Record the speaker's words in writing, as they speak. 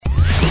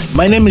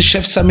My name is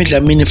Chef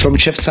Thami from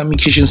Chef Thami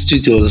Kichen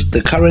Studios,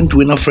 the current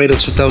winner of Radar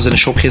 2000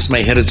 Showcase My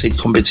Heritage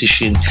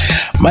competition.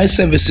 My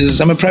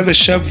services, I'm a private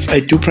chef.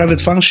 I do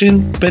private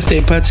function, birthday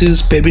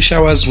parties, baby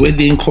showers,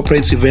 wedding,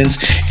 corporate events,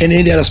 and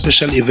any other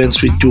special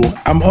events we do.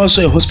 I'm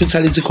also a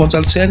hospitality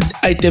consultant.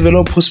 I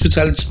develop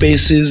hospitality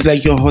spaces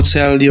like your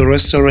hotel, your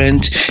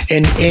restaurant,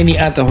 and any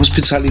other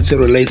hospitality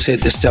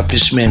related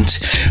establishment.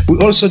 We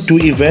also do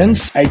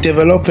events. I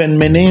develop and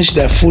manage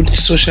the food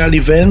social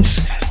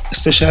events,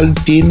 special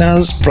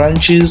dinners,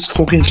 brunches,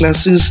 cooking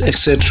classes,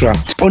 etc.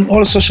 On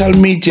all social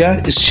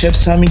media is Chef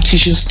Thami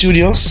Kichen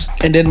Studios,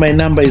 and then my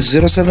number is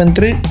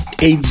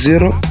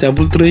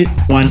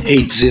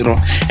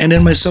 073-8033-180. And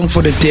then my song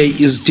for the day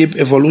is Deep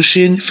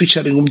Evolution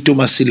featuring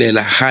Umtuma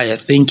Silela. Hi,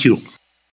 thank you.